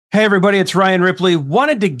Hey, everybody, it's Ryan Ripley.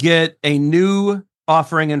 Wanted to get a new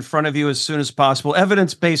offering in front of you as soon as possible,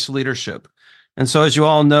 evidence-based leadership. And so, as you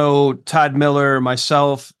all know, Todd Miller,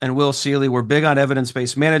 myself, and Will Seeley, we're big on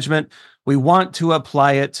evidence-based management. We want to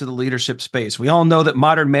apply it to the leadership space. We all know that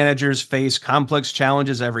modern managers face complex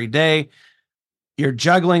challenges every day. You're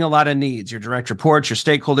juggling a lot of needs, your direct reports, your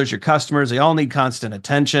stakeholders, your customers, they all need constant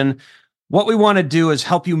attention. What we want to do is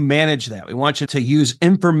help you manage that. We want you to use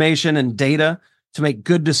information and data to make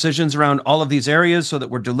good decisions around all of these areas so that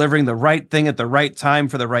we're delivering the right thing at the right time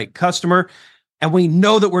for the right customer. And we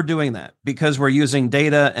know that we're doing that because we're using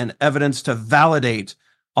data and evidence to validate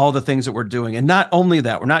all the things that we're doing. And not only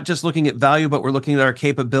that, we're not just looking at value, but we're looking at our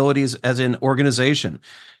capabilities as an organization.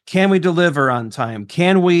 Can we deliver on time?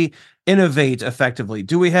 Can we innovate effectively?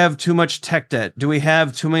 Do we have too much tech debt? Do we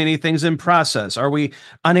have too many things in process? Are we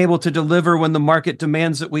unable to deliver when the market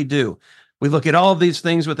demands that we do? We look at all of these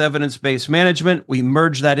things with evidence-based management. We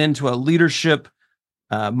merge that into a leadership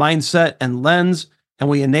mindset and lens, and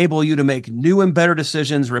we enable you to make new and better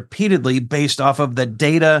decisions repeatedly based off of the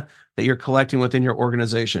data that you're collecting within your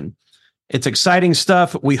organization. It's exciting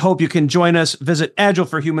stuff. We hope you can join us. Visit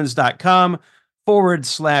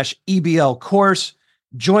agileforhumans.com/EBL course.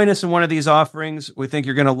 Join us in one of these offerings. We think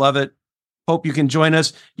you're going to love it. Hope you can join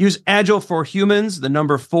us. Use Agile for Humans, the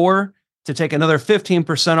number 4, to take another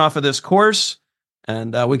 15% off of this course.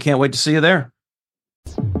 And we can't wait to see you there.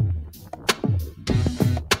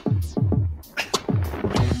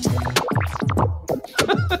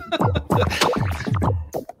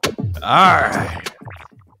 All right.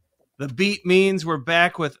 The beat means we're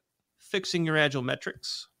back with Fixing Your Agile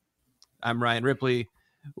Metrics. I'm Ryan Ripley,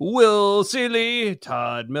 Will Seeley,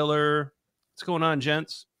 Todd Miller. What's going on,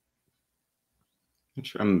 gents?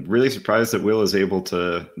 I'm really surprised that Will is able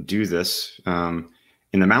to do this in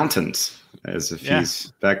the mountains, as if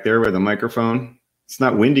he's back there with a microphone. It's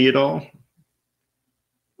not windy at all.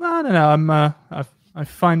 I don't know. I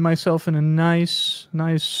find myself in a nice,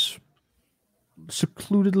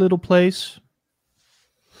 secluded little place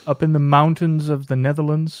up in the mountains of the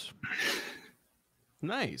Netherlands.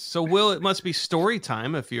 Nice. So, Will, it must be story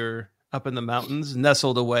time if you're up in the mountains,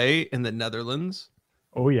 nestled away in the Netherlands.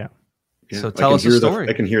 Oh, yeah. So tell us a story.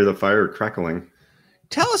 I can hear the fire crackling.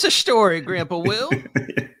 Tell us a story, Grandpa Will.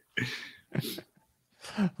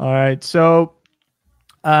 All right. So,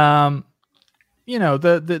 the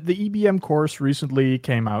EBM course recently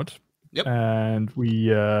came out. Yep. And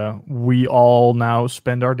we all now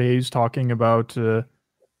spend our days talking about,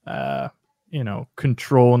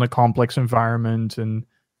 control in a complex environment and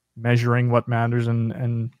measuring what matters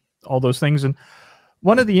and all those things. And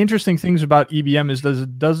one of the interesting things about EBM is that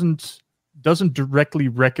it doesn't directly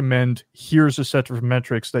recommend here's a set of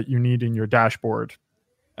metrics that you need in your dashboard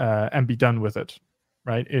and be done with it,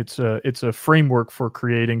 right? It's a framework for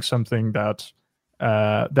creating something that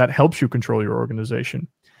helps you control your organization,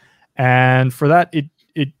 and for that it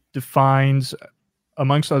defines,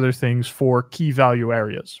 amongst other things, 4 key value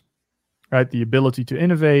areas, right? The ability to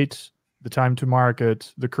innovate, the time to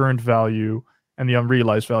market, the current value, and the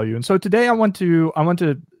unrealized value. And so today I want to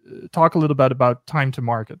talk a little bit about time to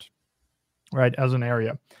market, right, as an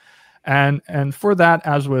area. And for that,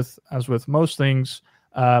 as with most things,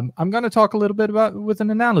 I'm going to talk a little bit about with an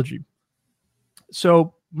analogy.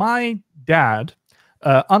 So my dad,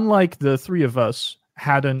 unlike the 3 of us,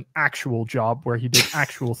 had an actual job where he did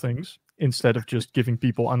actual things instead of just giving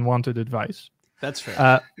people unwanted advice. That's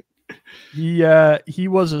fair. He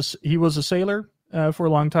was a sailor for a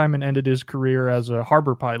long time and ended his career as a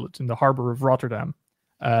harbor pilot in the harbor of Rotterdam.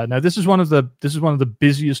 Now, this is one of the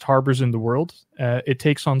busiest harbors in the world. It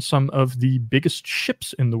takes on some of the biggest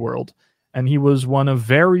ships in the world, and he was one of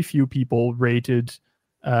very few people rated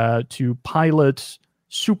to pilot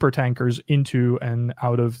super tankers into and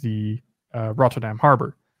out of the Rotterdam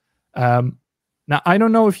harbor. Now, I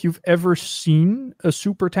don't know if you've ever seen a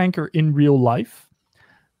super tanker in real life,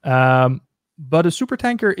 but a super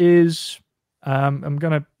tanker is I'm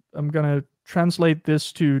gonna translate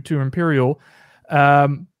this to imperial.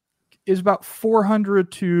 Is about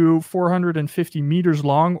 400 to 450 meters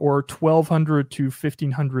long, or 1,200 to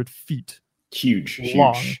 1,500 feet. Huge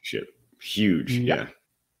ship. Huge, yeah.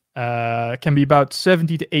 Can be about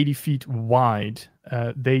 70 to 80 feet wide.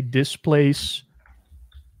 They displace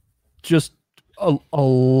just a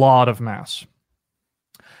lot of mass.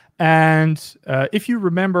 And if you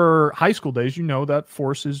remember high school days, you know that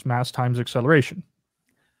force is mass times acceleration.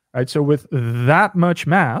 Right? So with that much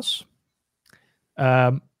mass,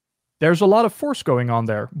 there's a lot of force going on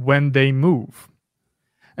there when they move.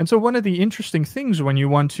 And so one of the interesting things when you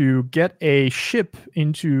want to get a ship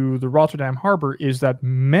into the Rotterdam harbor is that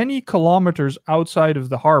many kilometers outside of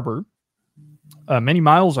the harbor, many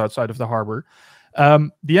miles outside of the harbor,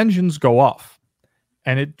 the engines go off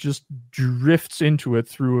and it just drifts into it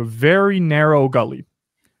through a very narrow gully,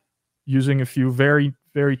 using a few very,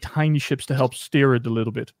 very tiny ships to help steer it a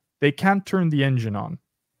little bit. They can't turn the engine on.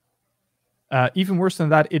 Even worse than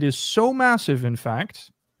that, it is so massive, in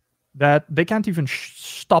fact, that they can't even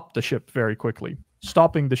stop the ship very quickly.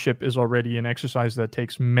 Stopping the ship is already an exercise that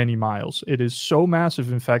takes many miles. It is so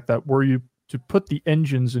massive, in fact, that were you to put the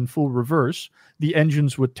engines in full reverse, the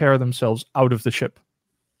engines would tear themselves out of the ship.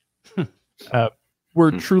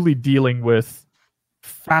 We're truly dealing with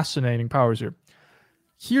fascinating powers here.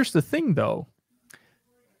 Here's the thing, though,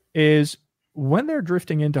 is when they're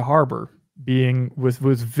drifting into harbor, being with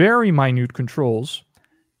very minute controls,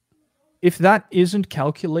 if that isn't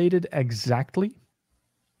calculated exactly,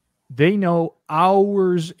 they know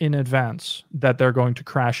hours in advance that they're going to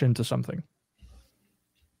crash into something.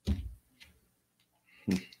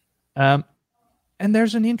 And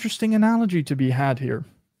there's an interesting analogy to be had here,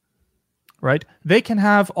 right? They can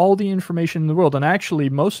have all the information in the world. And actually,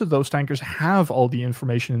 most of those tankers have all the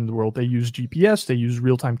information in the world. They use GPS, they use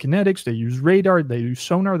real-time kinetics, they use radar, they use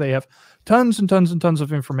sonar. They have tons and tons and tons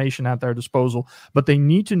of information at their disposal. But they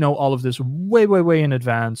need to know all of this way, way, way in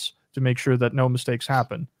advance to make sure that no mistakes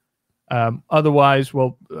happen. Otherwise,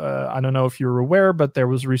 well, I don't know if you're aware, but there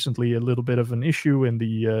was recently a little bit of an issue in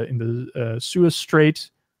the Suez Strait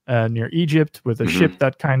near Egypt with a ship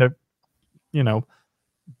that kind of,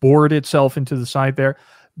 bored itself into the side there.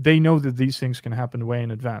 They know that these things can happen way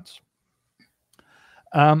in advance.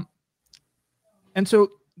 And so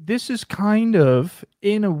this is kind of,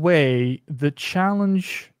 in a way, the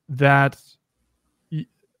challenge that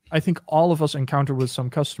I think all of us encounter with some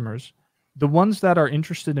customers. The ones that are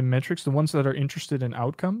interested in metrics, the ones that are interested in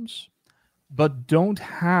outcomes, but don't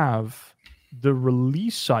have the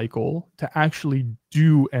release cycle to actually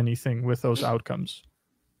do anything with those outcomes.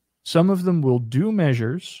 Some of them will do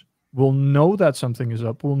measures, will know that something is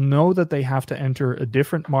up, will know that they have to enter a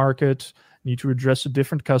different market, need to address a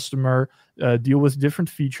different customer, deal with different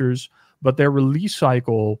features, but their release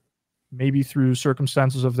cycle, maybe through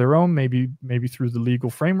circumstances of their own, maybe through the legal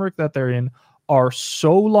framework that they're in, are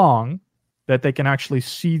so long that they can actually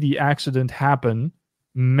see the accident happen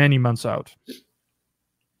many months out.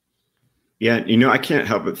 Yeah, I can't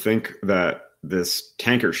help but think that this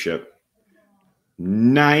tanker ship,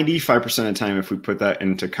 95% of the time, if we put that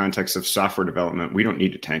into context of software development, we don't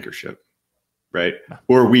need a tanker ship, right? No.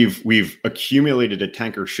 Or we've accumulated a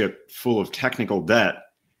tanker ship full of technical debt,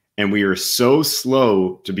 and we are so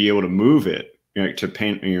slow to be able to move it, to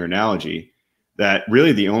paint your analogy, that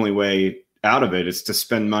really the only way out of it is to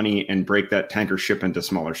spend money and break that tanker ship into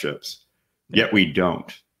smaller ships. Yet we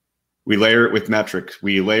don't. We layer it with metrics.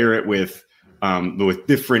 We layer it with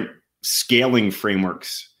different scaling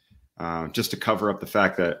frameworks, just to cover up the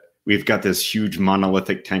fact that we've got this huge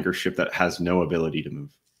monolithic tanker ship that has no ability to move.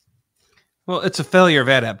 Well, it's a failure of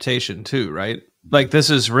adaptation too, right? Like, this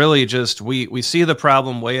is really just, we see the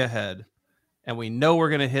problem way ahead and we know we're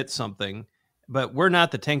going to hit something, but we're not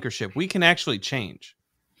the tanker ship. We can actually change.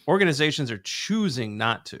 Organizations are choosing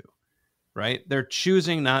not to, right? They're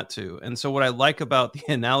choosing not to. And so what I like about the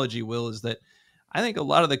analogy, Will, is that I think a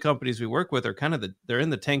lot of the companies we work with are kind of they're in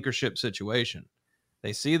the tanker ship situation.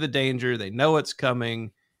 They see the danger. They know it's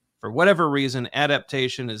coming. For whatever reason,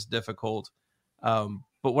 adaptation is difficult.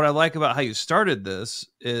 But what I like about how you started this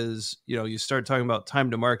is, you start talking about time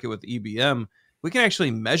to market with EBM. We can actually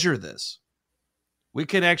measure this. We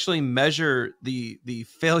can actually measure the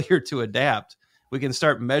failure to adapt. We can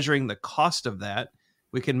start measuring the cost of that.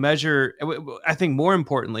 We can measure, I think more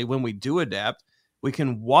importantly, when we do adapt, we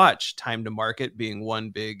can watch time to market being one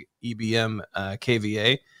big EBM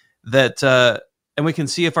KVA and we can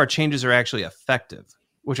see if our changes are actually effective,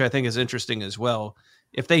 which I think is interesting as well.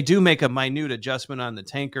 If they do make a minute adjustment on the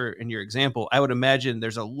tanker in your example, I would imagine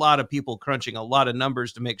there's a lot of people crunching a lot of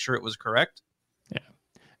numbers to make sure it was correct. Yeah.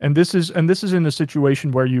 And this is in a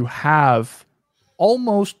situation where you have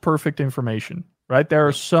almost perfect information. Right, there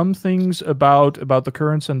are some things about the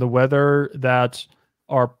currents and the weather that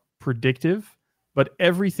are predictive, but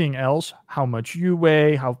everything else, how much you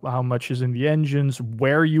weigh, how much is in the engines,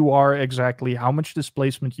 where you are exactly, how much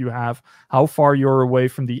displacement you have, how far you're away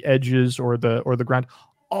from the edges or the ground,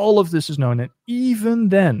 all of this is known. And even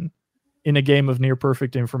then, in a game of near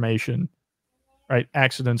perfect information, right,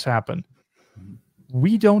 accidents happen.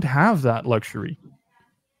 We don't have that luxury.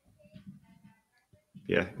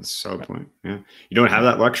 Yeah, that's a solid point. Yeah, you don't have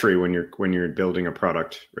that luxury when you're building a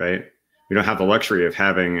product, right? We don't have the luxury of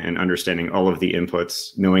having and understanding all of the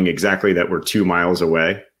inputs, knowing exactly that we're 2 miles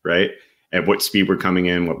away, right? At what speed we're coming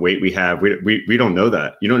in, what weight we have. We don't know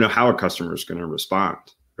that. You don't know how a customer is going to respond,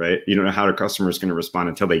 right? You don't know how a customer is going to respond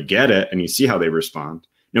until they get it and you see how they respond.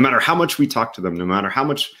 No matter how much we talk to them, no matter how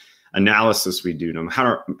much analysis we do, no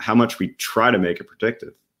matter how much we try to make it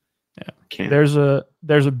predictive. Yeah. There's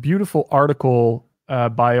a beautiful article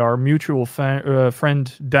by our mutual friend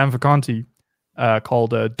Dan Vacanti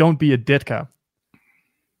called "Don't Be a Ditka,"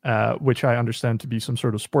 which I understand to be some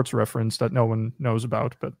sort of sports reference that no one knows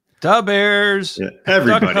about. But Da Bears, yeah,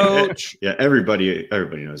 everybody, coach. Yeah, everybody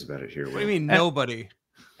knows about it here. What do you mean nobody?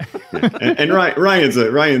 Yeah. And Ryan's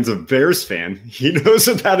a Bears fan. He knows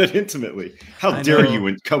about it intimately. How dare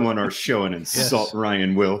you come on our show and insult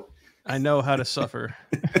Ryan, Will? I know how to suffer.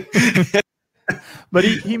 But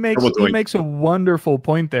he makes a wonderful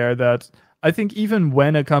point there that I think even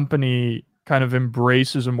when a company kind of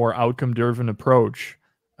embraces a more outcome-driven approach,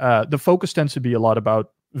 the focus tends to be a lot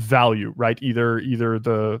about value, right? Either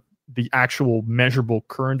the actual measurable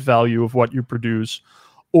current value of what you produce,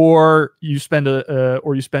 or you spend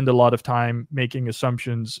a lot of time making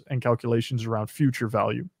assumptions and calculations around future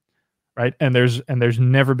value, right? And there's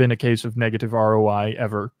never been a case of negative ROI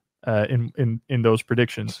ever in those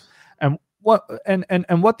predictions. And what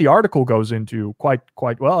the article goes into quite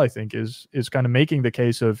well, I think, is kind of making the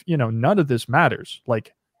case of, none of this matters.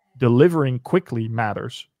 Like, delivering quickly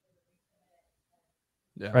matters,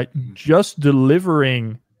 right? Just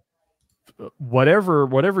delivering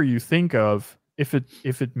whatever you think of, if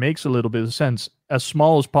it makes a little bit of sense, as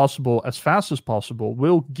small as possible, as fast as possible,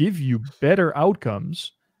 will give you better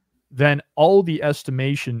outcomes than all the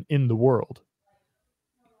estimation in the world.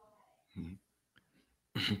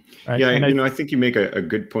 Right? Yeah, I think you make a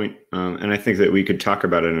good point, and I think that we could talk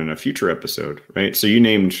about it in a future episode, right? So you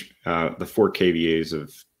named the 4 KVAs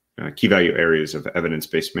of key value areas of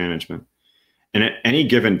evidence-based management. And at any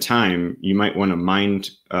given time, you might want to mind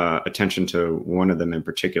attention to one of them in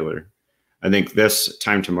particular. I think this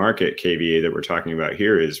time to market KVA that we're talking about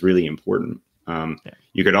here is really important.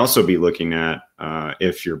 You could also be looking at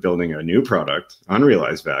if you're building a new product,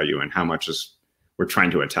 unrealized value, and how much we're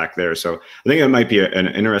trying to attack there. So I think that might be an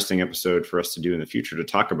interesting episode for us to do in the future, to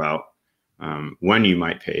talk about when you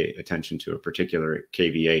might pay attention to a particular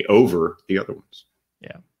KVA over the other ones.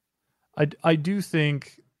 Yeah, I do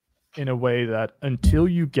think, in a way, that until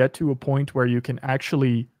you get to a point where you can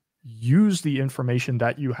actually use the information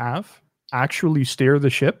that you have, actually steer the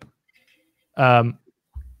ship,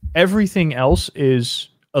 everything else is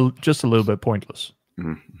just a little bit pointless.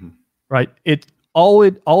 Mm-hmm. Right? All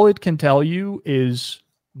it can tell you is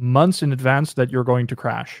months in advance that you're going to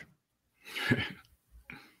crash.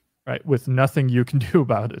 Right? With nothing you can do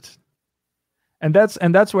about it. And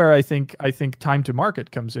that's where I think time to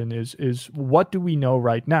market comes in, is what do we know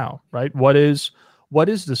right now, right? What is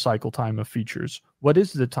the cycle time of features? What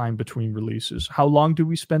is the time between releases? How long do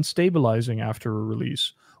we spend stabilizing after a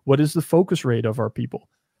release? What is the focus rate of our people?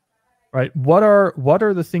 Right? What are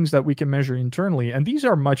the things that we can measure internally? And these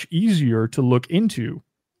are much easier to look into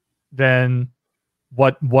than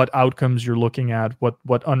what outcomes you're looking at,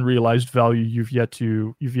 what unrealized value you've yet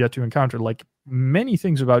to encounter. Like, many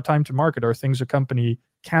things about time to market are things a company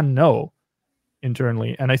can know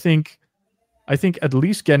internally. And I think at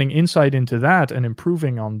least getting insight into that and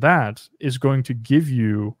improving on that is going to give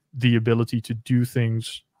you the ability to do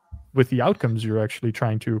things with the outcomes you're actually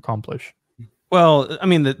trying to accomplish. Well, I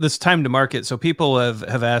mean, this time to market. So people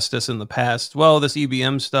have asked us in the past, well, this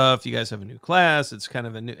EBM stuff, you guys have a new class. It's kind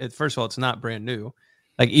of first of all, it's not brand new.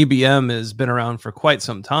 Like, EBM has been around for quite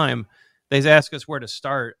some time. They ask us where to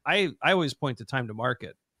start. I always point to time to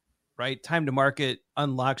market, right? Time to market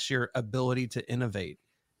unlocks your ability to innovate,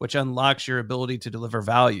 which unlocks your ability to deliver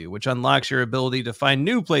value, which unlocks your ability to find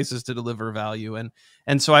new places to deliver value.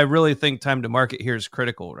 And so I really think time to market here is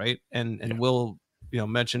critical, right? And Will,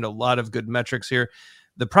 mentioned a lot of good metrics here.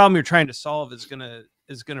 The problem you're trying to solve is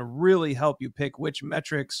gonna really help you pick which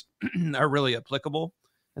metrics are really applicable.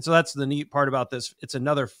 And so that's the neat part about this. It's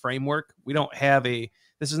another framework. We don't have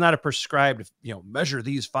this is not a prescribed, measure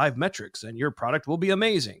these 5 metrics and your product will be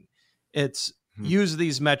amazing. It's use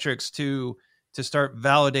these metrics to start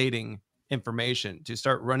validating information, to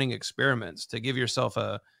start running experiments, to give yourself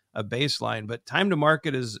a baseline. But time to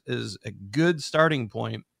market is a good starting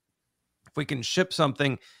point. If we can ship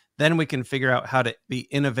something, then we can figure out how to be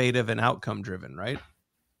innovative and outcome driven, right?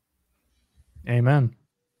 Amen.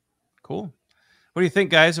 Cool. What do you think,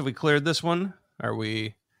 guys? Have we cleared this one?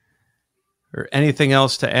 Or anything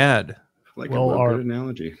else to add? Like, well, a good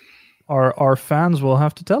analogy. Our fans will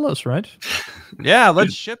have to tell us, right? Yeah,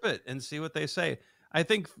 let's ship it and see what they say. I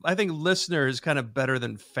think listener is kind of better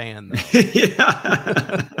than fan, though.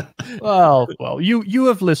 Yeah. Well, you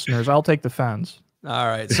have listeners. I'll take the fans. All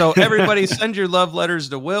right. So everybody send your love letters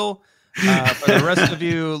to Will. For the rest of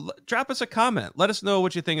you, drop us a comment. Let us know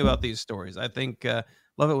what you think about these stories. I think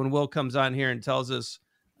love it when Will comes on here and tells us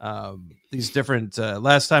these different.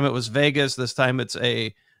 Last time it was Vegas. This time it's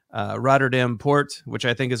a Rotterdam port, which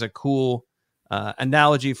I think is a cool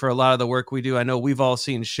analogy for a lot of the work we do. I know we've all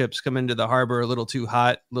seen ships come into the harbor a little too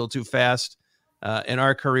hot, a little too fast in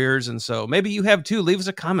our careers. And so maybe you have too. Leave us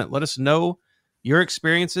a comment. Let us know your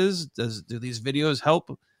experiences. Do these videos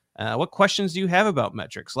help? What questions do you have about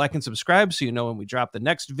metrics? Like and subscribe so you know when we drop the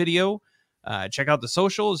next video. Check out the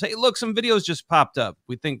socials. Hey, look, some videos just popped up.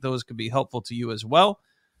 We think those could be helpful to you as well.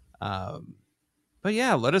 But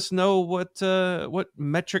yeah, let us know what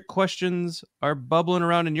metric questions are bubbling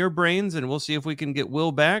around in your brains, and we'll see if we can get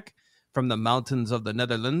Will back from the mountains of the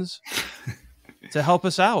Netherlands to help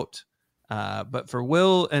us out. But for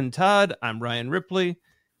Will and Todd, I'm Ryan Ripley.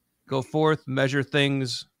 Go forth, measure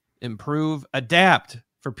things, improve, adapt.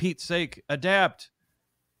 For Pete's sake, adapt.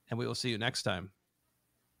 And we will see you next time.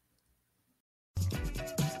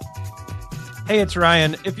 Hey, it's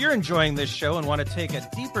Ryan. If you're enjoying this show and want to take a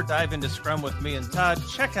deeper dive into Scrum with me and Todd,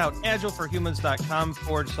 check out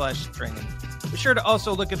agileforhumans.com/training. Be sure to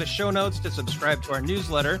also look at the show notes to subscribe to our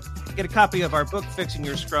newsletter, get a copy of our book, Fixing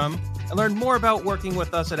Your Scrum, and learn more about working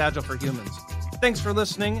with us at Agile for Humans. Thanks for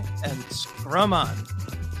listening, and Scrum on.